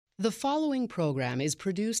The following program is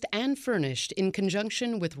produced and furnished in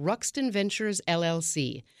conjunction with Ruxton Ventures,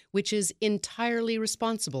 LLC, which is entirely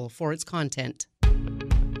responsible for its content.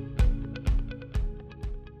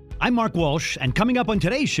 I'm Mark Walsh, and coming up on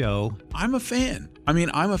today's show... I'm a fan. I'm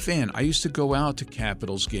a fan. I used to go out to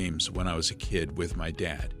Capitals games when I was a kid with my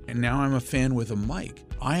dad, and now I'm a fan with a mic.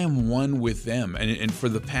 I am one with them, and for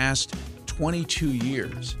the past 22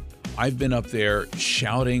 years, I've been up there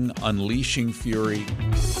shouting, unleashing fury.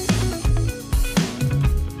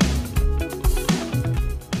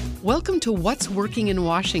 Welcome to What's Working in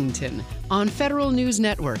Washington on Federal News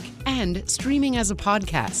Network and streaming as a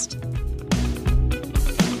podcast.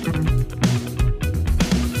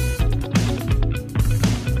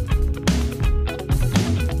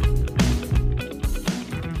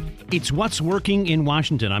 It's What's Working in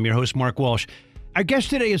Washington. I'm your host, Mark Walsh. Our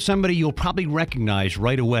guest today is somebody you'll probably recognize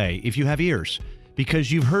right away if you have ears,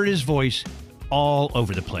 because you've heard his voice all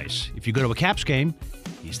over the place. If you go to a Caps game,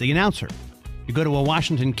 he's the announcer. You go to a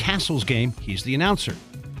Washington Castles game, he's the announcer.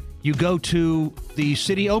 You go to the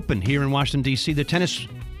City Open here in Washington, D.C., the tennis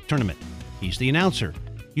tournament, he's the announcer.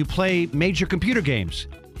 You play major computer games,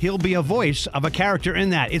 he'll be a voice of a character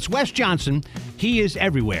in that. It's Wes Johnson. He is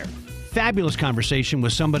everywhere. Fabulous conversation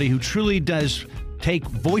with somebody who truly does take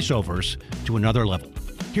voiceovers to another level.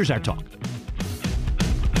 Here's our talk.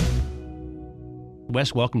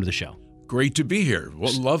 Wes, welcome to the show. Great to be here.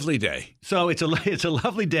 What a lovely day. So it's a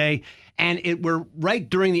lovely day, and we're right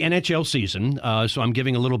during the NHL season, so I'm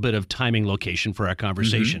giving a little bit of timing location for our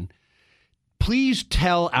conversation. Please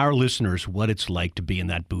tell our listeners what it's like to be in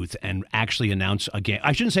that booth and actually announce a game.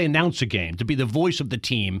 I shouldn't say announce a game, to be the voice of the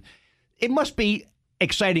team. It must be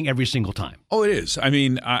exciting every single time. Oh, it is.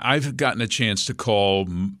 I've gotten a chance to call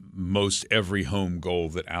most every home goal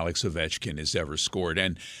that Alex Ovechkin has ever scored,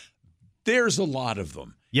 and there's a lot of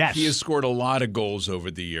them. Yes. He has scored a lot of goals over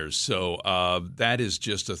the years, so that is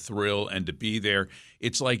just a thrill, and to be there,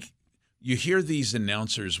 it's like you hear these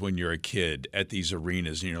announcers when you're a kid at these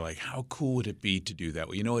arenas, and you're like, how cool would it be to do that?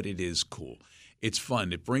 Well, you know what? It is cool. It's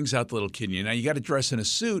fun. It brings out the little kid in you. Now, you got to dress in a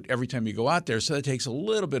suit every time you go out there, so that takes a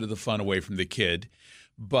little bit of the fun away from the kid.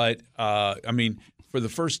 But, for the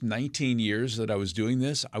first 19 years that I was doing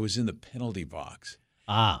this, I was in the penalty box.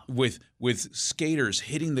 With skaters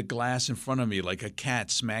hitting the glass in front of me like a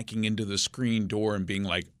cat smacking into the screen door and being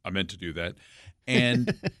like, I meant to do that.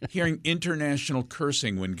 And hearing international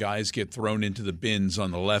cursing when guys get thrown into the bins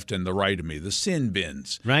on the left and the right of me, the sin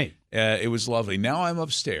bins. Right. It was lovely. Now I'm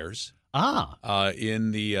upstairs.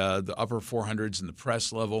 In the upper 400s in the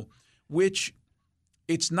press level, which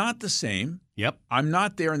it's not the same. Yep. I'm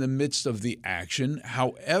not there in the midst of the action.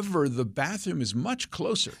 However, the bathroom is much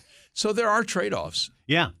closer. So there are trade-offs.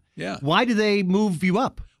 Yeah. Yeah. Why do they move you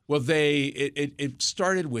up? Well, it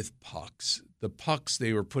started with pucks. The pucks,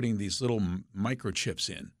 they were putting these little microchips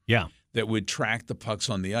in. Yeah. That would track the pucks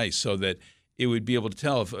on the ice so that it would be able to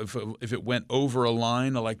tell if it went over a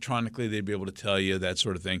line electronically, they'd be able to tell you, that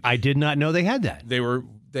sort of thing. I did not know they had that.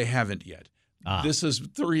 They haven't yet. This is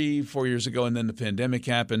 3-4 years ago, and then the pandemic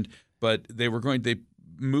happened. But they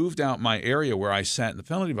moved out my area where I sat in the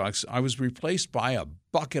penalty box. I was replaced by a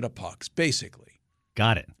bucket of pucks, basically.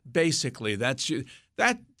 Got it. Basically, that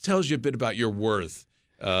tells you a bit about your worth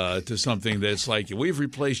to something that's like, we've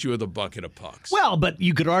replaced you with a bucket of pucks. Well, but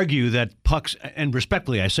you could argue that pucks, and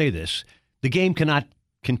respectfully I say this, the game cannot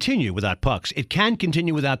continue without pucks. It can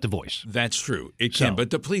continue without the voice. That's true. It can, but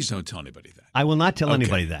please don't tell anybody that. I will not tell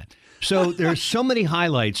anybody that. So there's so many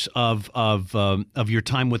highlights of your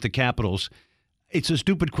time with the Capitals. It's a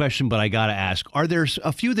stupid question, but I got to ask. Are there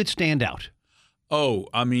a few that stand out? Oh,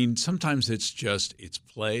 sometimes it's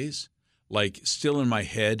plays. Like, still in my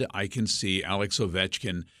head, I can see Alex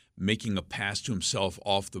Ovechkin making a pass to himself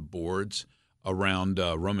off the boards around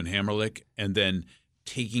Roman Hamrlik and then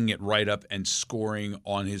taking it right up and scoring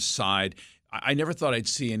on his side. I never thought I'd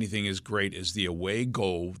see anything as great as the away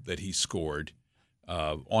goal that he scored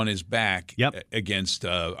on his back against,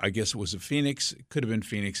 I guess it was Phoenix. It could have been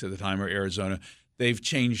Phoenix at the time, or Arizona. They've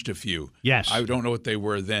changed a few. Yes. I don't know what they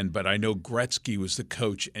were then, but I know Gretzky was the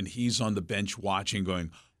coach, and he's on the bench watching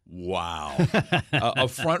going, wow. A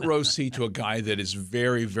front row seat to a guy that is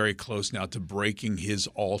very, very close now to breaking his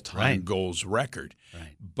all-time goals record.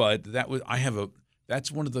 Right. But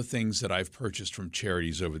that's one of the things that I've purchased from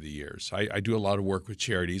charities over the years. I do a lot of work with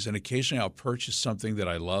charities, and occasionally I'll purchase something that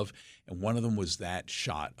I love, and one of them was that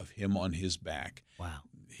shot of him on his back,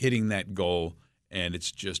 hitting that goal, and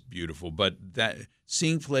it's just beautiful. But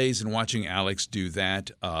seeing plays and watching Alex do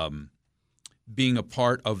that, being a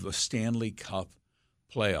part of the Stanley Cup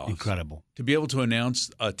playoffs. Incredible. To be able to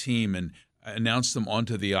announce a team and announce them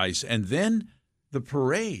onto the ice, and then the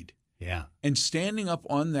parade. Yeah. And standing up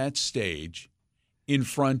on that stage in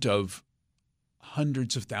front of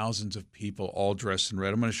hundreds of thousands of people all dressed in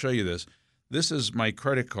red. I'm going to show you this. This is my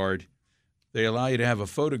credit card. They allow you to have a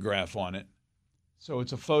photograph on it. So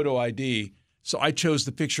it's a photo ID. So I chose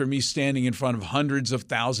the picture of me standing in front of hundreds of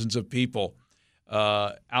thousands of people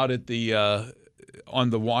out at the on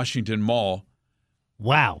the Washington Mall.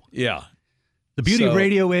 Wow. Yeah. The beauty of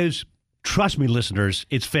radio is, trust me, listeners,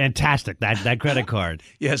 it's fantastic, that credit card.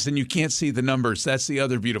 Yes, and you can't see the numbers. That's the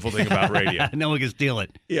other beautiful thing about radio. No one can steal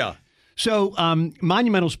it. Yeah. So,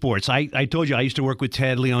 Monumental Sports, I told you I used to work with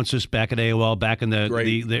Ted Leonsis back at AOL back in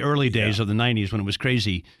the early days of the 90s when it was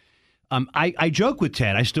crazy. I joke with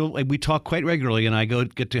Ted. We talk quite regularly, and I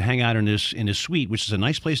get to hang out in his suite, which is a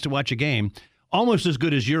nice place to watch a game. Almost as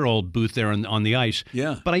good as your old booth there on the ice.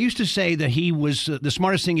 Yeah. But I used to say that he was the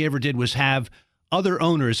smartest thing he ever did was have other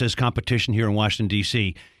owners as competition here in Washington,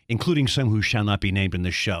 D.C., including some who shall not be named in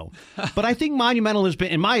this show. But I think Monumental has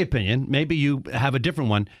been, in my opinion, maybe you have a different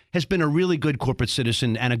one, has been a really good corporate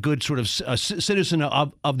citizen and a good sort of citizen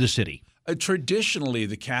of the city. Traditionally,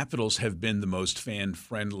 the Capitals have been the most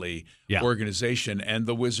fan-friendly organization, and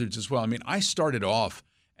the Wizards as well. I mean, I started off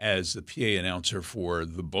as the PA announcer for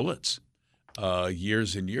the Bullets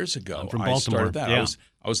years and years ago. I'm from Baltimore. I started that. Yeah.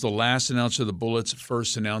 I was the last announcer of the Bullets,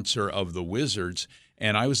 first announcer of the Wizards,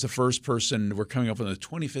 and I was the first person. We're coming up on the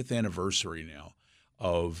 25th anniversary now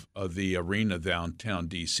of the arena downtown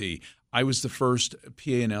D.C. I was the first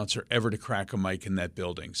PA announcer ever to crack a mic in that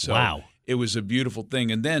building. So wow. It was a beautiful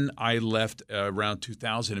thing. And then I left around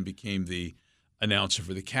 2000 and became the announcer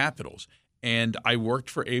for the Capitals. And I worked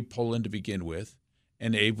for Abe Poland to begin with,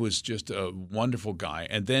 and Abe was just a wonderful guy.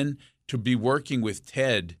 And then to be working with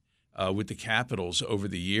Ted with the Capitals over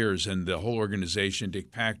the years and the whole organization,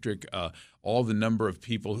 Dick Patrick, all the number of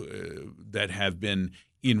people that have been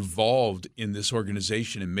involved in this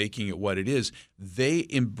organization and making it what it is, they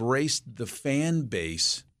embraced the fan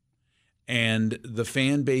base, and the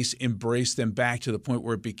fan base embraced them back to the point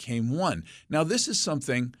where it became one. Now, this is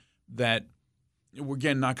something that we're,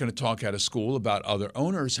 again, not going to talk out of school about other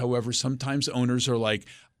owners. However, sometimes owners are like,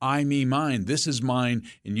 I, me, mine. This is mine,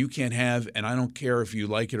 and you can't have, and I don't care if you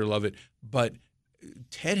like it or love it. But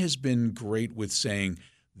Ted has been great with saying,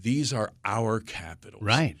 these are our Capitals.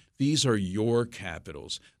 Right. These are your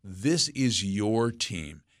Capitals. This is your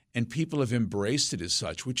team. And people have embraced it as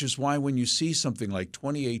such, which is why when you see something like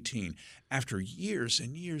 2018, after years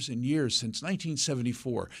and years and years, since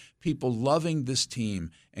 1974, people loving this team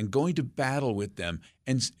and going to battle with them.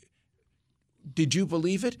 And did you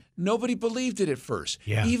believe it? Nobody believed it at first.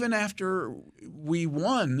 Yeah. Even after we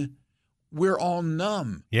won, we're all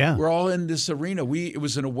numb. Yeah. We're all in this arena. It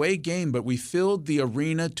was an away game, but we filled the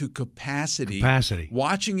arena to capacity.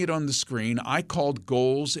 Watching it on the screen, I called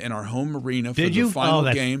goals in our home arena for the final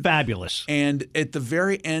game. That's fabulous. And at the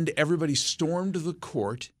very end, everybody stormed the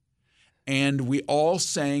court, and we all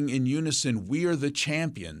sang in unison, "We are the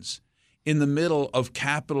champions," in the middle of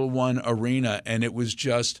Capital One Arena. And it was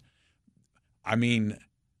just, I mean,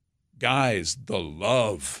 guys, the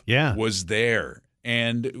love was there.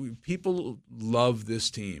 And people love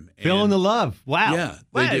this team. Feeling the love. Wow. Yeah,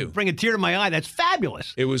 they do. Bring a tear to my eye. That's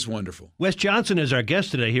fabulous. It was wonderful. Wes Johnson is our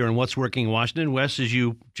guest today here on What's Working in Washington. Wes, as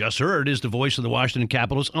you just heard, is the voice of the Washington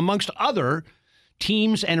Capitals, amongst other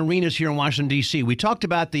teams and arenas here in Washington, D.C. We talked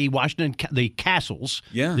about the Castles,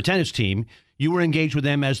 the tennis team. You were engaged with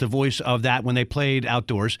them as the voice of that when they played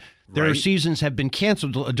outdoors. Their seasons have been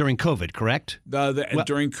canceled during COVID, correct?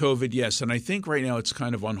 During COVID, yes. And I think right now it's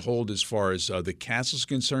kind of on hold as far as the Castle's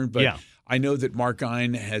concerned. But I know that Mark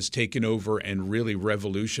Gein has taken over and really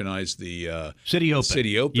revolutionized the City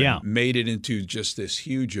Open. Yeah. Made it into just this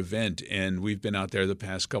huge event. And we've been out there the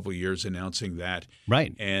past couple of years announcing that.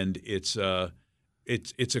 Right. And it's a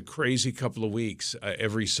crazy couple of weeks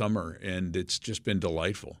every summer, and it's just been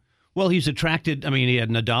delightful. Well, he's attracted, I mean, he had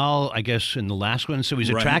Nadal, I guess, in the last one, so he's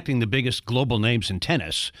attracting the biggest global names in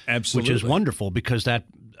tennis. Absolutely. Which is wonderful because that,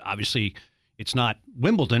 obviously, it's not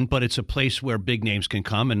Wimbledon, but it's a place where big names can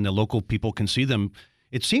come and the local people can see them.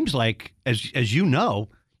 It seems like, as you know,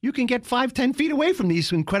 you can get 5-10 feet away from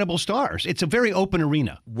these incredible stars. It's a very open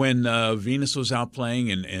arena. When Venus was out playing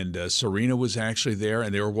and Serena was actually there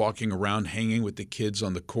and they were walking around hanging with the kids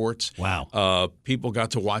on the courts. Wow. People got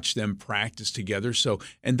to watch them practice together. So,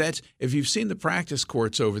 and that's, if you've seen the practice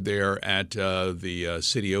courts over there at the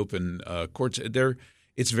City Open courts,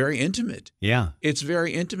 it's very intimate. Yeah. It's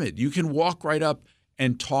very intimate. You can walk right up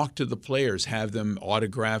and talk to the players, have them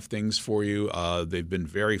autograph things for you. They've been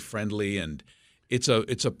very friendly, and it's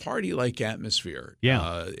a party-like atmosphere.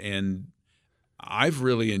 Yeah. And I've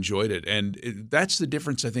really enjoyed it. And that's the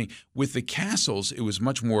difference, I think. With the Castles, it was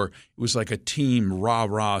much more, it was like a team,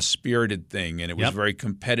 rah-rah, spirited thing, and it was very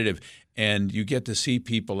competitive. And you get to see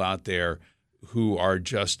people out there who are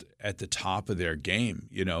just at the top of their game,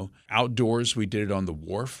 Outdoors, we did it on the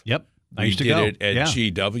wharf. Yep. I We used to did go. it at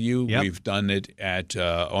GW. Yep. We've done it at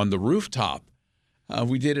on the rooftop.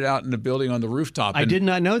 We did it out in the building on the rooftop. I and did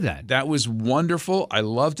not know that. That was wonderful. I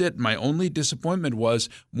loved it. My only disappointment was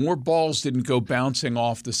more balls didn't go bouncing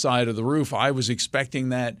off the side of the roof. I was expecting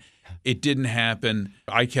that. It didn't happen.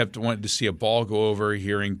 I kept wanting to see a ball go over,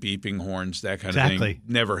 hearing beeping horns, that kind of Exactly. thing.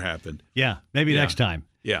 Never happened. Yeah, maybe next time.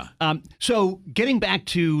 Yeah. So getting back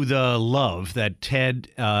to the love that Ted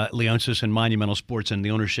Leonsis and Monumental Sports and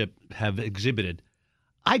the ownership have exhibited,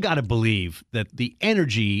 I got to believe that the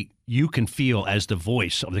energy you can feel as the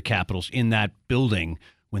voice of the Capitals in that building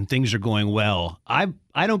when things are going well. I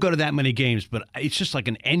don't go to that many games, but it's just like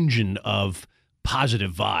an engine of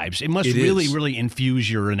positive vibes. It must really, really infuse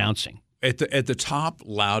your announcing. At the top,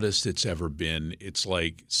 loudest it's ever been. It's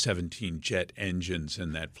like 17 jet engines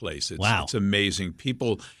in that place. Wow. It's amazing.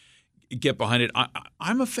 People get behind it.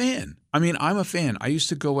 I'm a fan. I'm a fan. I used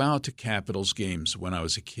to go out to Capitals games when I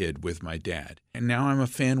was a kid with my dad, and now I'm a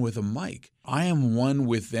fan with a mic. I am one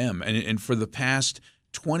with them. And for the past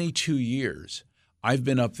 22 years, I've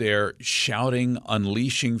been up there shouting,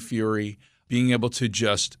 unleashing fury, being able to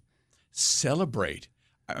just celebrate.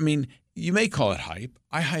 You may call it hype.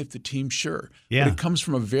 I hype the team, sure. Yeah. But it comes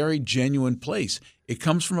from a very genuine place. It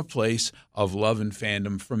comes from a place of love and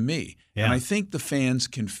fandom from me. Yeah. And I think the fans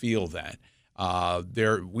can feel that.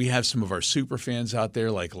 We have some of our super fans out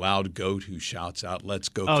there, like Loud Goat, who shouts out, "Let's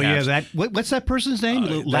go Caps." Yeah. What's that person's name?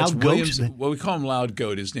 That's Loud Williams. Goat? Well, we call him Loud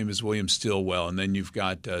Goat. His name is William Stillwell. And then you've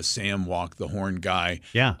got Sam Walk, the horn guy.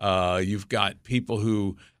 Yeah. You've got people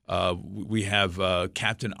who we have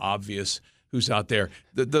Captain Obvious, who's out there.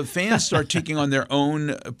 The fans start taking on their own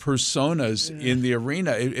personas in the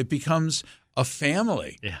arena. It becomes a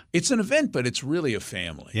family. Yeah. It's an event, but it's really a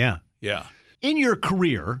family. Yeah. Yeah. In your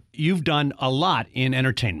career, you've done a lot in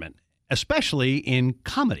entertainment, especially in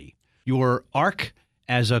comedy. Your arc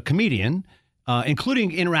as a comedian,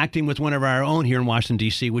 including interacting with one of our own here in Washington,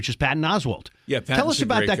 D.C., which is Patton Oswalt. Yeah, Patton's Tell us a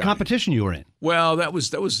about great that guy. competition you were in. Well, that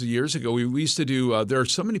was years ago. We used to do. There are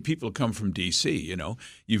so many people who come from D.C.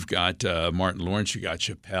 You've got Martin Lawrence, you got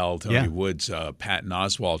Chappelle, Tony Woods, Patton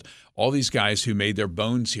Oswalt, all these guys who made their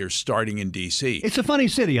bones here, starting in D.C. It's a funny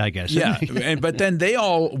city, I guess. Yeah, but then they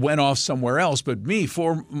all went off somewhere else. But me,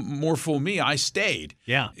 more fool me, I stayed.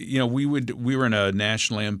 Yeah. We were in a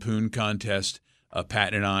National Lampoon contest.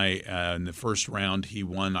 Patton and I, in the first round, he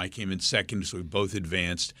won. I came in second, so we both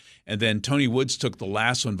advanced. And then Tony Woods took the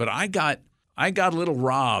last one. But I got a little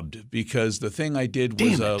robbed because the thing I did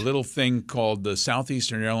was a little thing called the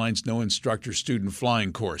Southeastern Airlines No Instructor Student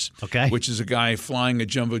Flying Course, which is a guy flying a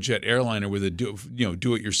jumbo jet airliner with a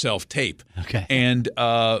do-it-yourself tape. Okay. And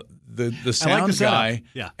the sound guy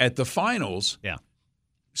at the finals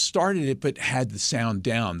started it but had the sound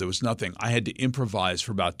down. There was nothing. I had to improvise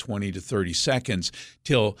for about 20 to 30 seconds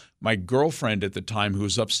till my girlfriend at the time, who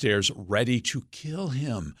was upstairs ready to kill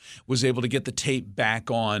him, was able to get the tape back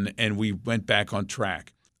on, and we went back on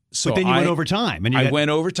track. So but then you went overtime. And I went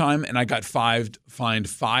overtime, and I got fined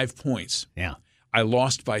 5 points. Yeah. I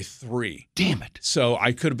lost by 3. Damn it. So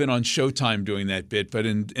I could have been on Showtime doing that bit, but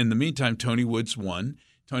in the meantime, Tony Woods won.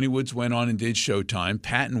 Tony Woods went on and did Showtime.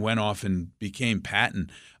 Patton went off and became Patton.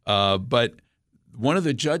 But one of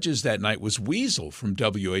the judges that night was Weasel from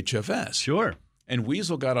WHFS. Sure. And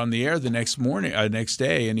Weasel got on the air the next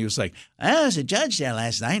day, and he was like, "I was a judge there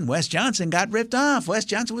last night, and Wes Johnson got ripped off. Wes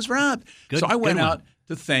Johnson was robbed." So I went out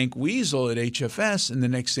to thank Weasel at HFS, and the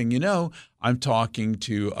next thing you know, I'm talking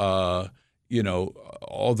to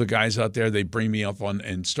all the guys out there. They bring me up on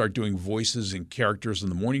and start doing voices and characters in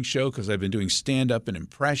the morning show because I've been doing stand-up and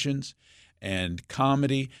impressions and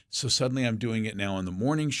comedy. So suddenly I'm doing it now on the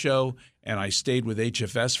morning show, and I stayed with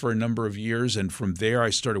HFS for a number of years, and from there I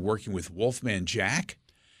started working with Wolfman Jack.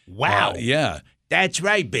 Wow. Yeah. That's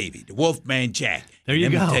right, baby. The Wolfman Jack. There you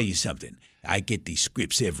go. Let me tell you something. I get these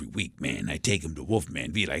scripts every week, man. I take them to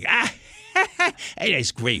Wolfman, be like, hey,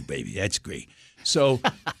 that's great, baby. That's great. So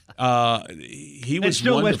he was and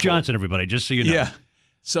still wonderful. Wes Johnson, everybody, just so you know. Yeah.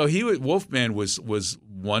 So Wolfman was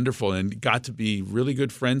wonderful, and got to be really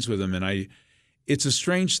good friends with him. And it's a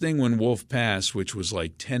strange thing when Wolf passed, which was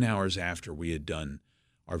like 10 hours after we had done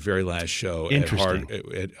our very last show at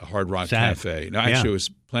Hard Rock Cafe. No, actually, it was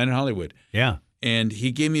Planet Hollywood. Yeah. And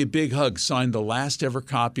he gave me a big hug, signed the last ever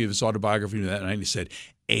copy of his autobiography that night, and he said,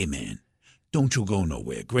 "Hey, man, don't you go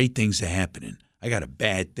nowhere. Great things are happening. I got a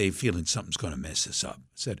bad day feeling something's going to mess us up."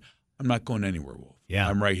 I said, I'm not going anywhere, Wolf. Yeah.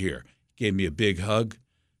 I'm right here. Gave me a big hug,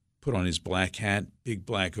 put on his black hat, big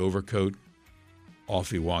black overcoat. Off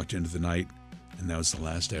he walked into the night, and that was the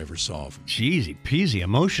last I ever saw of him. Jeezy peasy,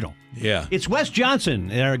 emotional. Yeah. It's Wes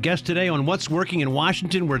Johnson, our guest today on What's Working in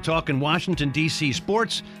Washington. We're talking Washington, D.C.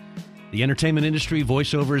 sports, the entertainment industry,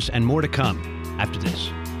 voiceovers, and more to come after this.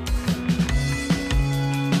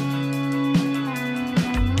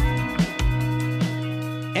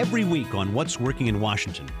 Every week on What's Working in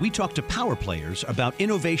Washington, we talk to power players about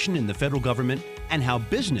innovation in the federal government and how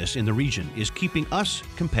business in the region is keeping us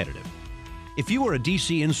competitive. If you are a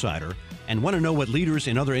D.C. insider and want to know what leaders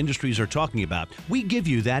in other industries are talking about, we give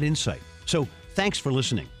you that insight. So thanks for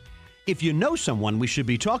listening. If you know someone we should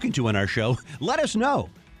be talking to on our show, let us know.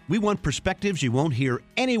 We want perspectives you won't hear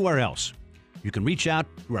anywhere else. You can reach out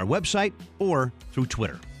through our website or through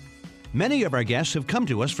Twitter. Many of our guests have come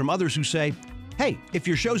to us from others who say, hey, if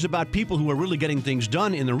your show's about people who are really getting things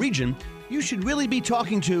done in the region, you should really be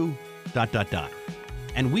talking to ...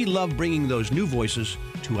 And we love bringing those new voices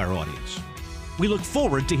to our audience. We look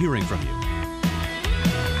forward to hearing from you.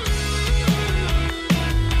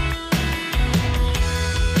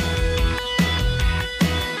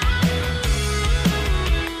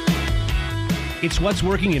 It's What's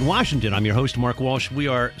Working in Washington. I'm your host, Mark Walsh. We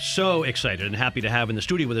are so excited and happy to have in the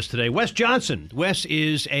studio with us today Wes Johnson. Wes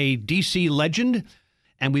is a D.C. legend,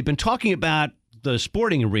 and we've been talking about the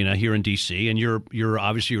sporting arena here in D.C., and your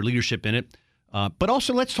obviously your leadership in it. But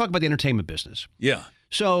also, let's talk about the entertainment business. Yeah.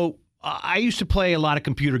 So I used to play a lot of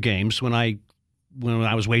computer games when I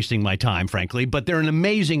was wasting my time, frankly. But they're an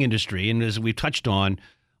amazing industry, and as we've touched on,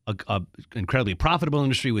 a incredibly profitable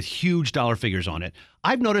industry with huge dollar figures on it.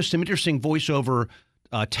 I've noticed some interesting voiceover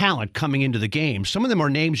talent coming into the game. Some of them are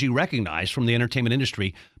names you recognize from the entertainment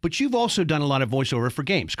industry, but you've also done a lot of voiceover for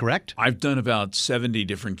games, correct? I've done about 70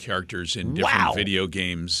 different characters in different video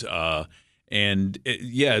games. There are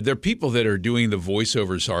people that are doing the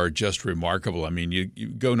voiceovers are just remarkable. I mean, you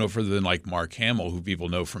go no further than like Mark Hamill, who people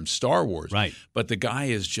know from Star Wars. Right. But the guy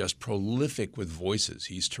is just prolific with voices.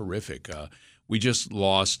 He's terrific. We just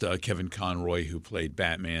lost Kevin Conroy, who played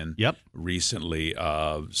Batman recently.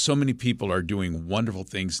 So many people are doing wonderful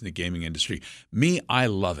things in the gaming industry. Me, I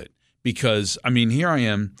love it because, I mean, here I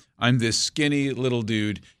am. I'm this skinny little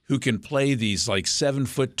dude who can play these like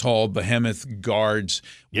 7-foot-tall behemoth guards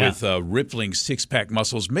with rippling six-pack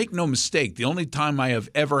muscles. Make no mistake, the only time I have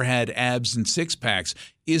ever had abs and six-packs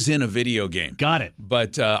is in a video game. Got it.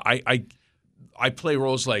 But I play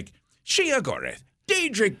roles like Sheogorath,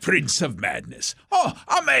 Daedric, Prince of Madness. Oh,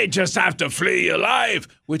 I may just have to flee alive,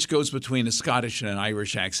 which goes between a Scottish and an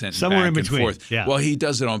Irish accent. Somewhere back in between. And forth. Yeah. Well, he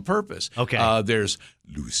does it on purpose. Okay. There's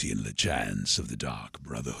Lucian Lechance of the Dark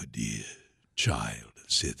Brotherhood, dear child of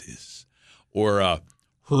Sithis. Or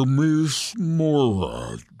Hermes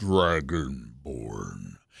Morad,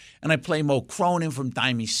 Dragonborn. And I play Mo Cronin from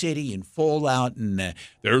Dimey City and Fallout. And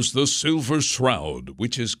there's the Silver Shroud,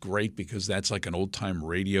 which is great because that's like an old-time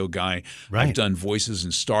radio guy. Right. I've done voices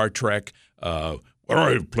in Star Trek. Where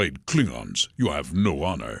I've played Klingons, you have no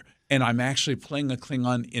honor. And I'm actually playing a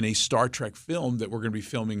Klingon in a Star Trek film that we're going to be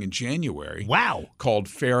filming in January. Wow. Called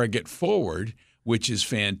Farragut Forward, which is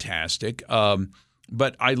fantastic.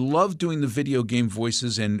 But I love doing the video game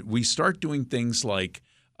voices, and we start doing things like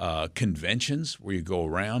conventions where you go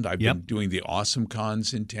around. I've been doing the Awesome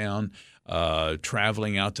Cons in town,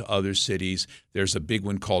 traveling out to other cities. There's a big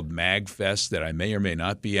one called MagFest that I may or may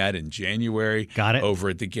not be at in January. Got it. Over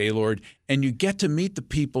at the Gaylord. And you get to meet the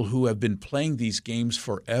people who have been playing these games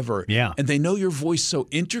forever. Yeah. And they know your voice so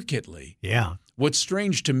intricately. Yeah. What's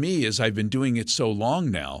strange to me is I've been doing it so long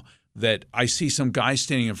now that I see some guy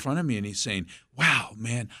standing in front of me and he's saying, wow,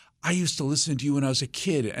 man, I used to listen to you when I was a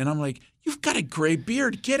kid. And I'm like, you've got a gray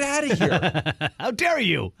beard. Get out of here. How dare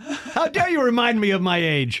you? How dare you remind me of my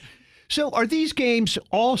age? So are these games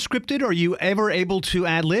all scripted? Are you ever able to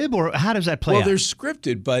ad-lib, or how does that play out? Well, they're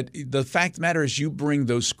scripted, but the fact of the matter is you bring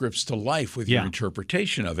those scripts to life with your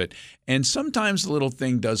interpretation of it. And sometimes a little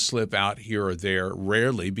thing does slip out here or there,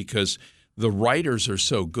 rarely, because the writers are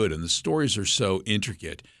so good and the stories are so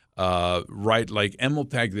intricate. Like Emil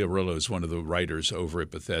Pagliarillo is one of the writers over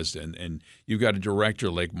at Bethesda, and you've got a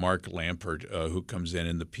director like Mark Lampert who comes in,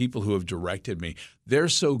 and the people who have directed me, they're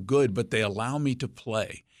so good, but they allow me to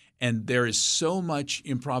play. And there is so much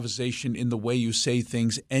improvisation in the way you say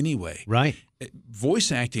things anyway. Right.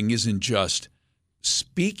 Voice acting isn't just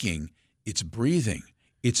speaking, it's breathing,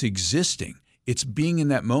 it's existing. It's being in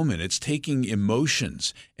that moment. It's taking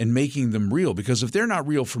emotions and making them real, because if they're not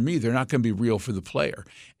real for me, they're not going to be real for the player.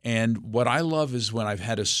 And what I love is when I've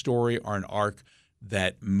had a story or an arc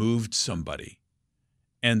that moved somebody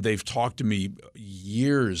and they've talked to me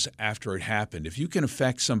years after it happened. If you can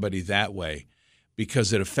affect somebody that way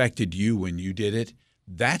because it affected you when you did it,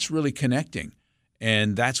 that's really connecting.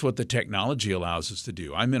 And that's what the technology allows us to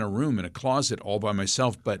do. I'm in a room, in a closet, all by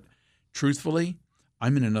myself, but truthfully,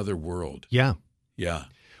 I'm in another world. Yeah. Yeah.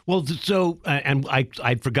 Well, so, and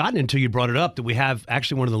I'd forgotten until you brought it up that we have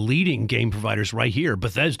actually one of the leading game providers right here,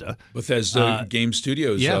 Bethesda. Bethesda Game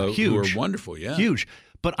Studios, huge. who are wonderful, yeah. Huge.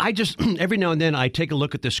 But I just, every now and then, I take a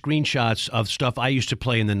look at the screenshots of stuff I used to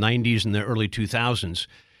play in the 90s and the early 2000s.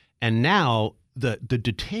 And now the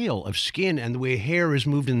detail of skin and the way hair is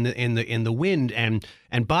moved in the wind and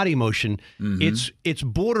body motion, it's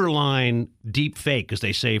borderline deep fake, as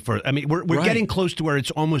they say. We're Right. getting close to where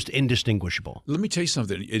it's almost indistinguishable. Let me tell you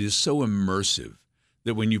something. It is so immersive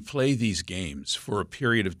that when you play these games for a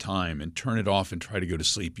period of time and turn it off and try to go to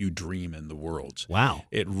sleep, you dream in the worlds. Wow.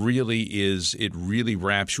 It really is. It really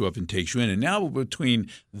wraps you up and takes you in. And now between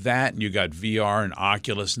that and you got VR and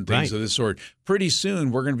Oculus and things Right. of this sort, pretty soon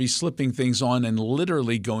we're going to be slipping things on and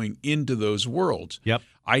literally going into those worlds. Yep.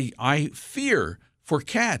 I fear for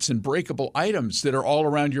cats and breakable items that are all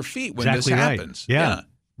around your feet when Exactly this right. happens. Yeah.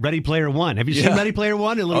 Ready Player One. Have you seen Yeah. Ready Player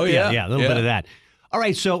One? A little Oh, bit, yeah. a little Yeah. bit of that. All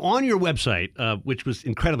right, so on your website, which was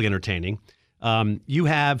incredibly entertaining, you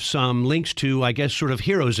have some links to, I guess, sort of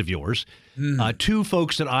heroes of yours. Two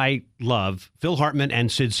folks that I love, Phil Hartman and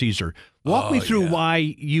Sid Caesar. Walk me through why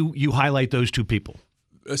you highlight those two people.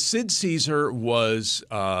 Sid Caesar was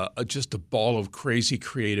just a ball of crazy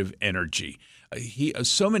creative energy.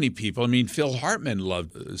 So many people. I mean, Phil Hartman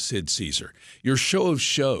loved Sid Caesar. Your Show of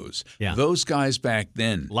Shows. Yeah. Those guys back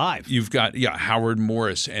then. Live. You've got Howard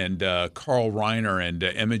Morris and Carl Reiner and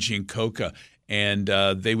Imogen Coca, and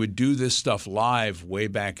they would do this stuff live way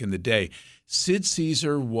back in the day. Sid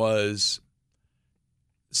Caesar was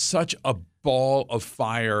such a ball of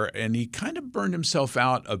fire, and he kind of burned himself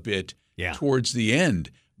out a bit towards the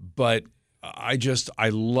end. But I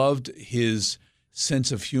loved his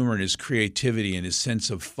sense of humor and his creativity and his sense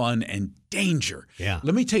of fun and danger. Yeah.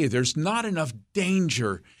 Let me tell you, there's not enough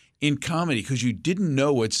danger in comedy because you didn't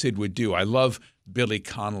know what Sid would do. I love Billy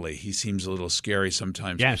Connolly. He seems a little scary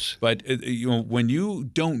sometimes. Yes. But when you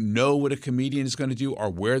don't know what a comedian is going to do or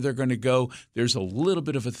where they're going to go, there's a little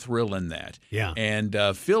bit of a thrill in that. Yeah. And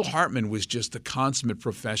Phil Hartman was just the consummate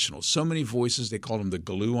professional. So many voices. They called him the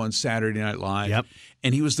glue on Saturday Night Live. Yep.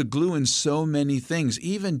 And he was the glue in so many things.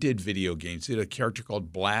 Even did video games. He did a character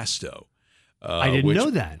called Blasto. I didn't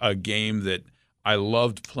know that. A game that I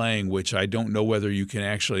loved playing, which I don't know whether you can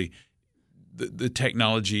actually – the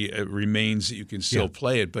technology remains that you can still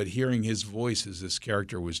play it, but hearing his voice as this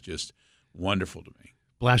character was just wonderful to me.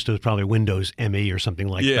 Blasto's probably Windows ME or something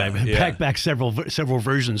like that. Back several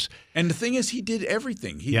versions. And the thing is, he did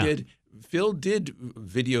everything. Phil did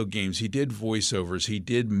video games. He did voiceovers. He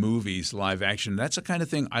did movies, live action. That's the kind of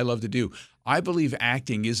thing I love to do. I believe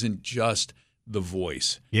acting isn't just the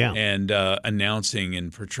voice and announcing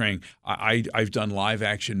and portraying. I've done live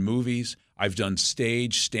action movies. I've done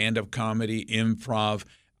stage, stand-up comedy, improv.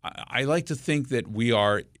 I like to think that we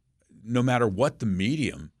are, no matter what the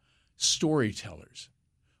medium, storytellers.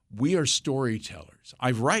 We are storytellers. I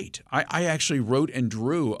write. I actually wrote and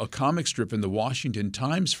drew a comic strip in the Washington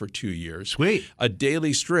Times for 2 years. Sweet. A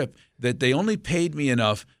daily strip that they only paid me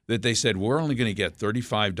enough that they said, we're only going to get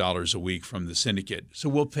 $35 a week from the syndicate, so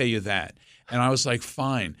we'll pay you that. And I was like,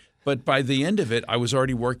 fine. But by the end of it, I was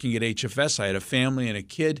already working at HFS. I had a family and a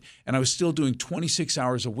kid, and I was still doing 26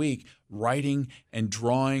 hours a week writing and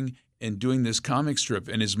drawing and doing this comic strip.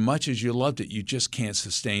 And as much as you loved it, you just can't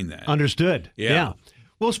sustain that. Understood. Yeah.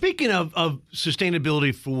 Well, speaking of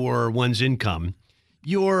sustainability for one's income,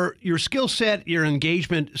 your skill set, your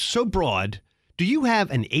engagement, so broad. Do you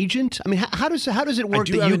have an agent? I mean, how does it work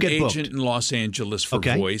that you get booked? I do have an agent in Los Angeles for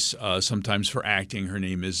voice, sometimes for acting. Her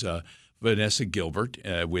name is Vanessa Gilbert.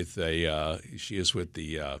 She is with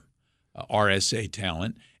the RSA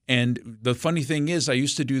Talent. And the funny thing is, I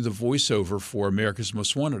used to do the voiceover for America's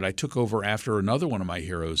Most Wanted. I took over after another one of my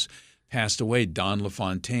heroes passed away, Don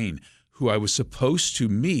LaFontaine, who I was supposed to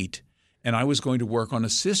meet, and I was going to work on a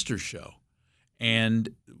sister show.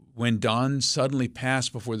 And when Don suddenly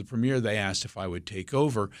passed before the premiere, they asked if I would take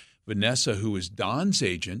over. Vanessa, who was Don's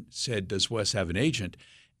agent, said, does Wes have an agent?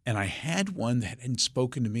 And I had one that hadn't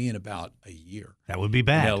spoken to me in about a year. That would be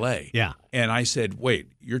bad. In L.A. Yeah. And I said,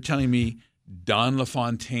 wait, you're telling me Don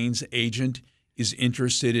LaFontaine's agent is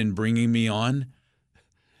interested in bringing me on?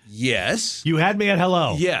 Yes. You had me at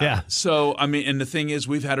hello. Yeah. So, I mean, and the thing is,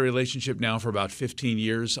 we've had a relationship now for about 15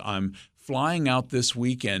 years. I'm flying out this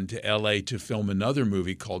weekend to L.A. to film another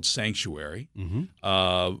movie called Sanctuary.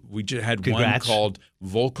 We just had Congrats. one called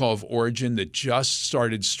Volkov Origin that just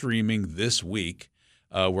started streaming this week,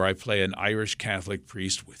 where I play an Irish Catholic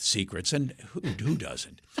priest with secrets, and who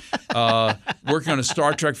doesn't? Working on a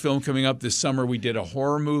Star Trek film coming up this summer. We did a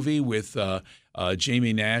horror movie with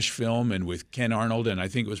Jamie Nash film and with Ken Arnold, and I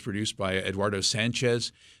think it was produced by Eduardo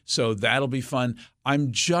Sanchez. So that'll be fun.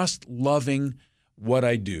 I'm just loving what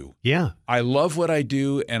I do. Yeah. I love what I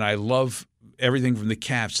do, and I love everything from the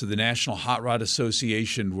CAPS to the National Hot Rod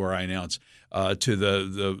Association, where I announce, to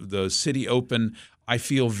the City Open. I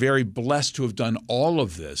feel very blessed to have done all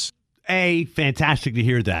of this. Fantastic to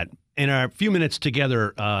hear that. In our few minutes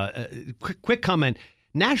together, quick comment.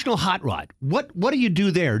 National Hot Rod. What do you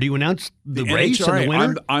do there? Do you announce the race and the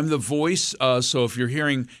winner? I'm the voice. So if you're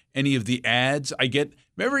hearing any of the ads, I get.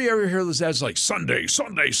 Remember, you ever hear those ads like Sunday,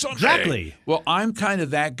 Sunday, Sunday? Exactly. Well, I'm kind of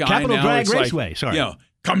that guy Capital now. Drag It's Raceway. Like, sorry. you know,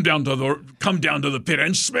 come down to the pit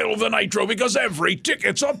and smell the nitro because every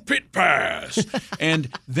ticket's a pit pass.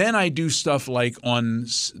 And then I do stuff like on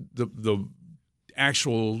the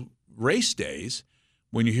actual race days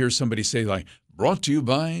when you hear somebody say like, brought to you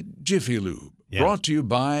by Jiffy Lube, brought to you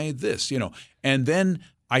by this, and then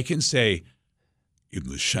I can say, in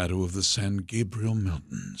the shadow of the San Gabriel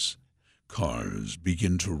Mountains, cars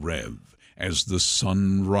begin to rev as the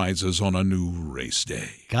sun rises on a new race day.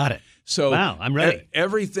 Got it. So wow, I'm ready.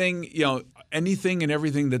 Everything, anything and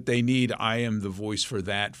everything that they need, I am the voice for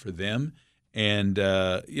that for them. And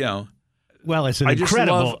well, it's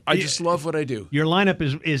incredible. I just love what I do. Your lineup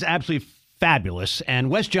is absolutely fabulous. And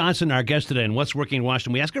Wes Johnson, our guest today, and What's Working in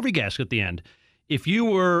Washington, we ask every guest at the end, if you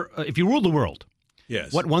ruled the world,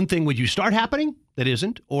 yes, what one thing would you start happening that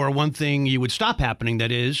isn't, or one thing you would stop happening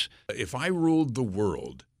that is? If I ruled the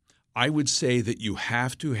world, I would say that you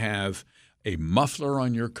have to have a muffler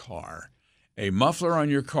on your car. A muffler on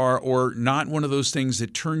your car, or not one of those things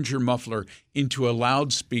that turns your muffler into a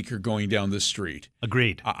loudspeaker going down the street.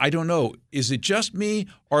 Agreed. I don't know. Is it just me,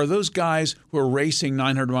 or are those guys who are racing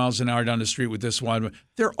 900 miles an hour down the street with this one,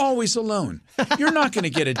 they're always alone? You're not going to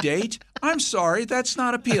get a date. I'm sorry. That's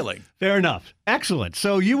not appealing. Fair enough. Excellent.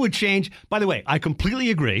 So you would change. By the way, I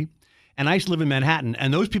completely agree. And I used to live in Manhattan,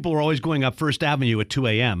 and those people were always going up First Avenue at 2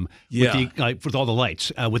 a.m. with all the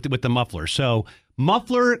lights, with the muffler. So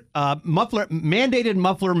mandated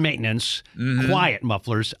muffler maintenance, quiet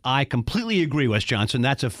mufflers. I completely agree, Wes Johnson.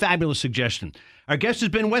 That's a fabulous suggestion. Our guest has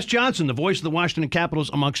been Wes Johnson, the voice of the Washington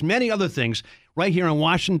Capitals, amongst many other things, right here in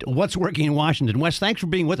Washington. What's Working in Washington? Wes, thanks for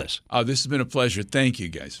being with us. This has been a pleasure. Thank you,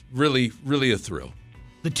 guys. Really, really a thrill.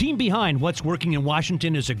 The team behind What's Working in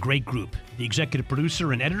Washington is a great group. The executive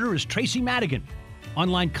producer and editor is Tracy Madigan.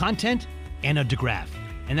 Online content, Anna DeGraff.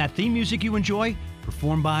 And that theme music you enjoy,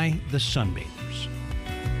 performed by the Sunbathers.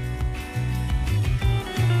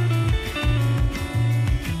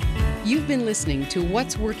 You've been listening to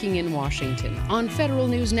What's Working in Washington on Federal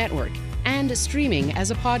News Network and streaming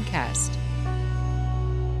as a podcast.